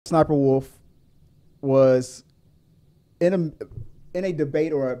Sniperwolf was in a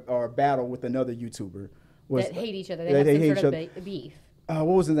debate or a battle with another YouTuber. That hate each other. They have some sort of beef. What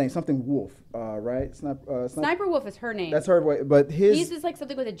was his name? Something Wolf, right? Sniperwolf is her name. That's her, but he's just like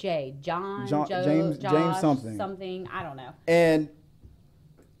something with a J. James something. I don't know. And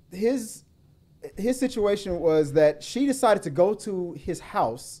his situation was that she decided to go to his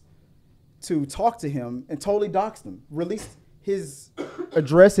house to talk to him and totally doxed him, released his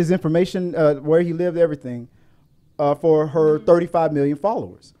address, his information, where he lived, everything, for her 35 million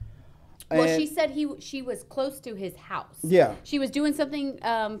followers. Well, she said she was close to his house. Yeah. She was doing something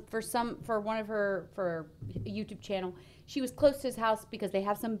for one of her YouTube channel. She was close to his house because they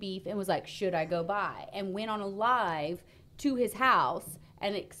have some beef and was like, should I go by? And went on a live to his house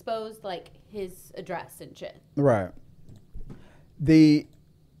and exposed like his address and shit. Right. The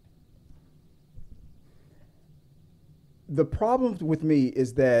problem with me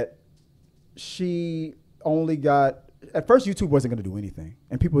is that she only got, at first YouTube wasn't going to do anything,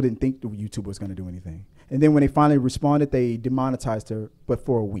 and people didn't think that YouTube was going to do anything. And then when they finally responded, they demonetized her, but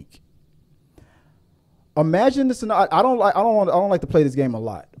for a week. Imagine the scenario. I don't like to play this game a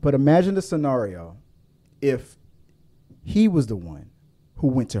lot, but imagine the scenario if he was the one who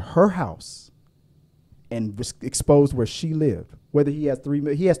went to her house and exposed where she lived. Whether he has 3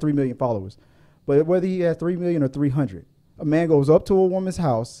 million followers, but whether he has 3 million or 300, a man goes up to a woman's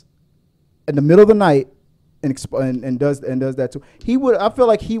house in the middle of the night and does that too. I feel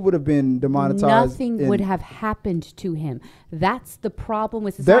like he would have been demonetized. Nothing would have happened to him. That's the problem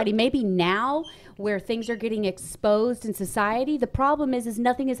with society. Maybe now where things are getting exposed in society, the problem is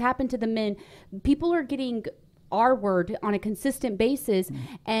nothing has happened to the men. People are getting R-word on a consistent basis,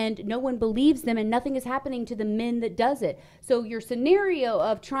 and no one believes them, and nothing is happening to the men that does it. So your scenario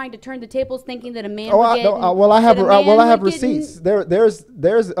of trying to turn the tables, thinking that a man I have receipts. There's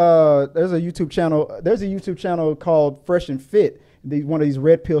a YouTube channel. There's a YouTube channel called Fresh and Fit. One of these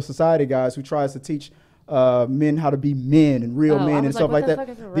red pill society guys who tries to teach men how to be men and real men and stuff like that.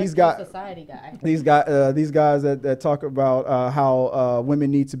 These guys that talk about how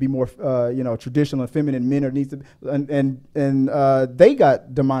women need to be more traditional and feminine, men are needs to and they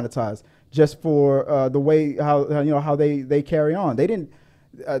got demonetized just for the way how they carry on. They didn't.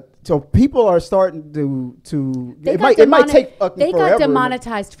 So people are starting to. It might take forever. They got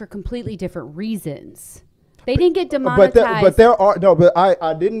demonetized for completely different reasons. They didn't get demonetized. But there are no. But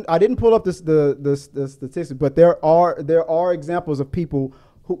I didn't pull up the statistics. But there are examples of people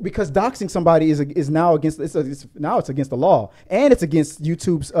who, because doxing somebody is now against it's against the law, and it's against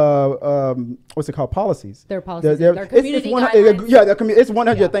YouTube's what's it called, policies. Their policies. Their community guidelines. It's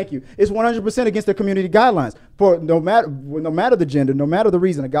 100. Yeah. Thank you. It's 100% against their community guidelines for no matter the gender, no matter the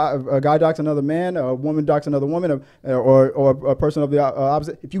reason. A guy dox another man, a woman dox another woman, or a person of the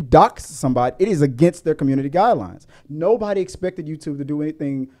opposite. If you dox somebody, it is against their community guidelines. Nobody expected YouTube to do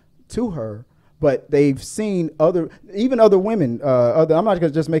anything to her. But they've seen other women. I'm not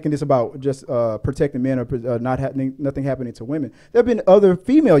just making this about just protecting men or nothing happening to women. There have been other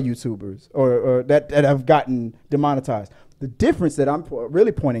female YouTubers or that have gotten demonetized. The difference that I'm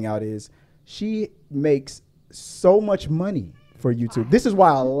really pointing out is she makes so much money for YouTube. This is why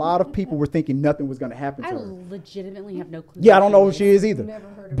a lot of people were thinking nothing was going to happen to her. I legitimately have no clue. Yeah, I don't know who she is either. Never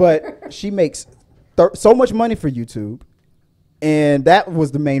heard of but she makes so much money for YouTube. And that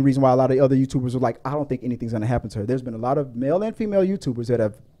was the main reason why a lot of other YouTubers were like, I don't think anything's going to happen to her. There's been a lot of male and female YouTubers that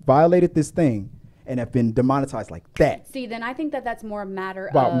have violated this thing and have been demonetized like that. See, then I think that's more a matter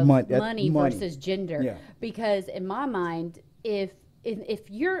of money versus gender. Yeah. Because in my mind, if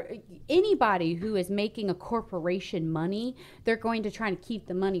you're anybody who is making a corporation money, they're going to try to keep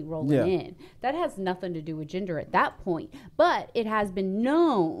the money rolling in. That has nothing to do with gender at that point. But it has been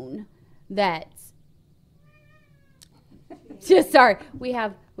known that sorry, we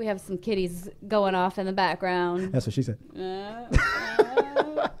have some kitties going off in the background. That's what she said.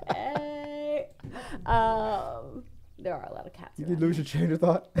 There are a lot of cats. Did you lose your train of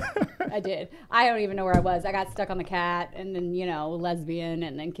thought? I did. I don't even know where I was. I got stuck on the cat, and then lesbian,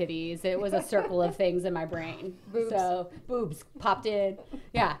 and then kitties. It was a circle of things in my brain. Boobs. So boobs popped in.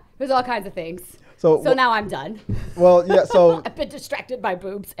 Yeah, it was all kinds of things. So now I'm done. Well, yeah. So I've been distracted by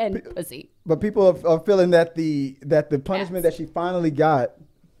boobs and pussy. But people are feeling that the punishment that she finally got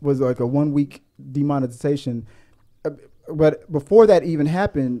was like a 1 week demonetization. But before that even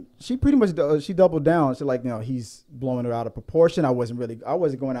happened, she pretty much she doubled down. She's like, he's blowing her out of proportion. I wasn't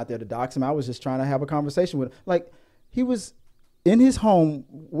going out there to dox him. I was just trying to have a conversation with him. Like, he was in his home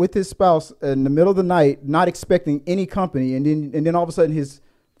with his spouse in the middle of the night, not expecting any company, and then all of a sudden his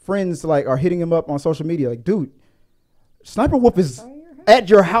friends are hitting him up on social media like, dude, Sniperwolf is at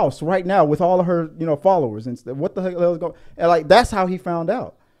your house right now with all of her, followers and stuff. What the hell is going? And like that's how he found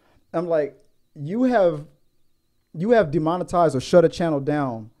out. I'm like, you have demonetized or shut a channel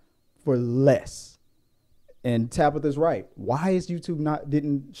down for less. And Tabatha's right. Why is YouTube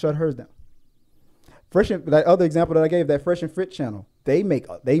didn't shut hers down? That other example that I gave, that Fresh and Fit channel, they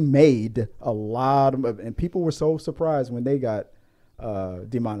made a lot of, and people were so surprised when they got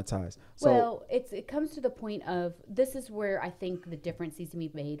demonetized. Well, it comes to the point of, this is where I think the difference needs to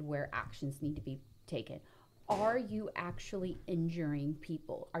be made, where actions need to be taken. Are you actually injuring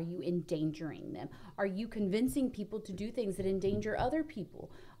people? Are you endangering them? Are you convincing people to do things that endanger other people?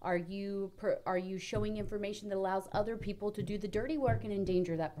 Are you showing information that allows other people to do the dirty work and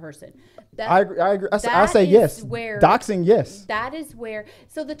endanger that person? I agree. I say yes. Doxing, yes. That is where.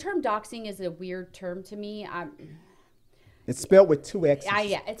 So the term doxing is a weird term to me. It's spelled with 2 X's.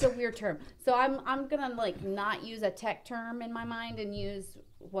 Yeah, it's a weird term. So I'm gonna not use a tech term in my mind and use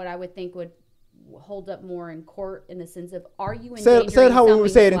what I would think would hold up more in court, in the sense of, are you endangering said how we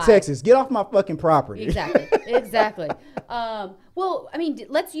would say it in life? Texas? Get off my fucking property. Exactly. Well, I mean,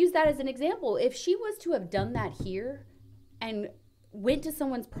 let's use that as an example. If she was to have done that here and went to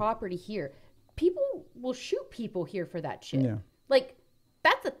someone's property here, people will shoot people here for that shit. Yeah. Like,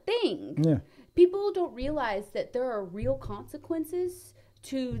 that's a thing. Yeah. People don't realize that there are real consequences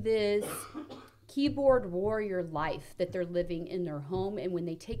to this keyboard warrior life that they're living in their home. And when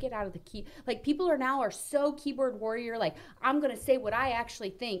they take it out of people are so keyboard warrior, like, I'm going to say what I actually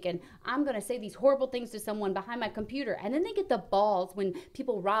think, and I'm going to say these horrible things to someone behind my computer. And then they get the balls when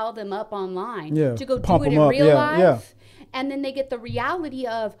people rile them up online to go do it in real life. Yeah. And then they get the reality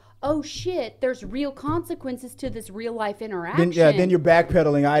of, oh shit, there's real consequences to this real life interaction. Then you're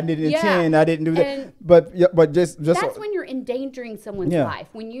backpedaling. I didn't intend. I didn't do that. But just that's when you're endangering someone's life.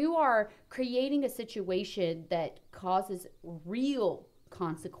 When you are creating a situation that causes real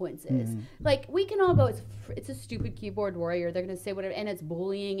consequences. Like, we can all go, it's a stupid keyboard warrior. They're going to say whatever, and it's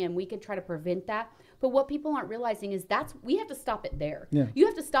bullying, and we can try to prevent that. But what people aren't realizing is we have to stop it there. Yeah. You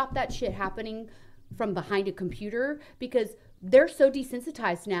have to stop that shit happening from behind a computer, because they're so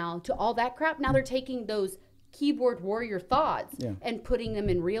desensitized now to all that crap. Now they're taking those keyboard warrior thoughts and putting them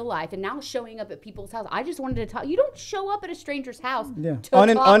in real life, and now showing up at people's house. I just wanted to talk. You don't show up at a stranger's house to talk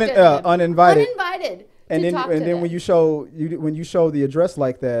to them. Uninvited. And then when you show the address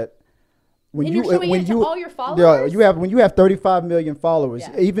like that, when you all your followers, when you have 35 million followers,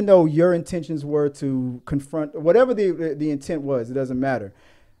 even though your intentions were to confront whatever the intent was, it doesn't matter.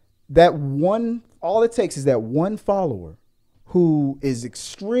 All it takes is that one follower who is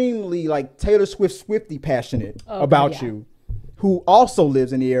extremely, like Taylor Swift, Swiftie passionate about you, who also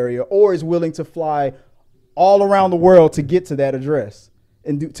lives in the area or is willing to fly all around the world to get to that address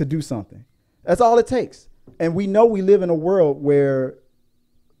and to do something. That's all it takes. And we know we live in a world where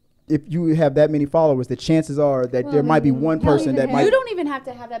if you have that many followers, the chances are that there might be one person that might. You don't even have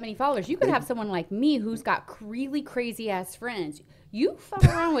to have that many followers. You could have someone like me who's got really crazy ass friends. You fuck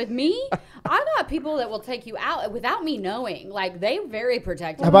around with me, I got people that will take you out without me knowing. Like, they're very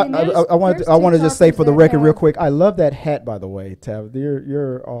protective. I want to just say for the record real quick, I love that hat, by the way, Tab.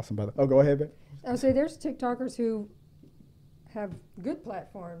 You're awesome, by the way. Oh, go ahead, babe. I would say there's TikTokers who have good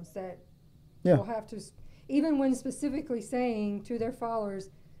platforms that will have to, even when specifically saying to their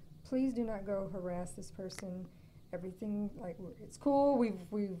followers, please do not go harass this person. Everything, like, it's cool. We've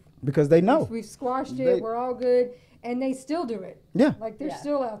because they know we've squashed it. We're all good, and they still do it. Yeah, like they're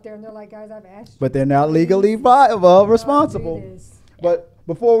still out there, and they're like, guys, I've asked you. But they're not legally responsible. But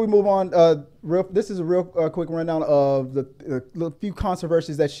before we move on, this is a real quick rundown of the few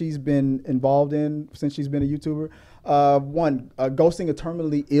controversies that she's been involved in since she's been a YouTuber. One, ghosting a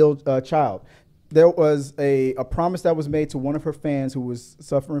terminally ill child. There was a promise that was made to one of her fans who was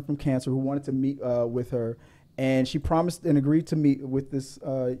suffering from cancer, who wanted to meet with her. And she promised and agreed to meet with this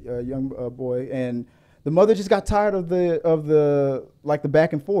young boy, and the mother just got tired of the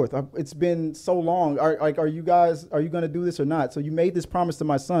back and forth. It's been so long. Are you going to do this or not? So you made this promise to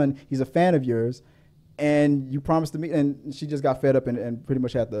my son. He's a fan of yours, and you promised to meet. And she just got fed up and pretty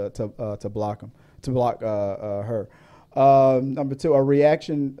much had to block her. Number two, a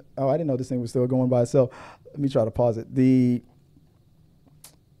reaction. Oh, I didn't know this thing was still going by itself. Let me try to pause it.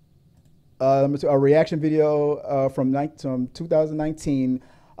 A reaction video from 2019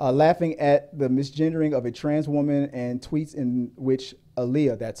 laughing at the misgendering of a trans woman, and tweets in which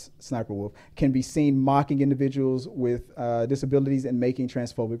Aaliyah, that's Sssniperwolf, can be seen mocking individuals with disabilities and making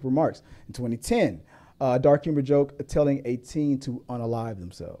transphobic remarks. In 2010, a dark humor joke telling a teen to unalive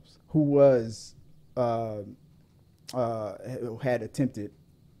themselves, who had attempted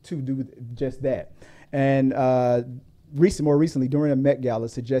to do just that. And more recently during a Met Gala,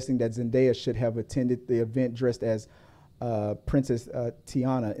 suggesting that Zendaya should have attended the event dressed as Princess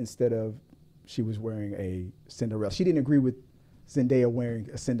Tiana instead of she was wearing a Cinderella. She didn't agree with Zendaya wearing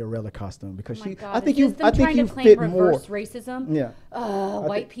a Cinderella costume because I think you fit more. Racism. Yeah.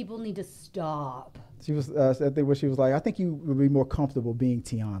 White people need to stop. She was, I think what she was like, I think you would be more comfortable being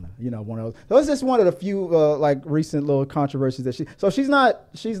Tiana, you know, one of those. So it's just one of the few like recent little controversies that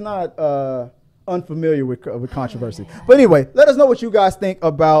she's not unfamiliar with controversy. But anyway, let us know what you guys think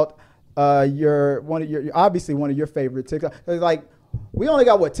about obviously one of your favorite TikTok. Like, we only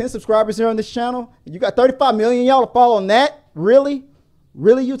got 10 subscribers here on this channel. You got 35 million y'all to follow on that? Really,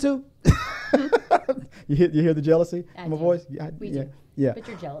 YouTube? You hear the jealousy in my voice? We do. Yeah. But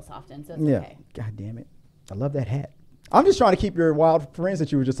you're jealous often, so it's okay. God damn it. I love that hat. I'm just trying to keep your wild friends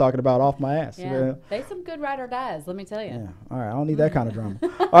that you were just talking about off my ass. Yeah. They some good ride or dies, let me tell you. Yeah. All right. I don't need that kind of drama. All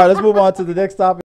right. Let's move on to the next topic.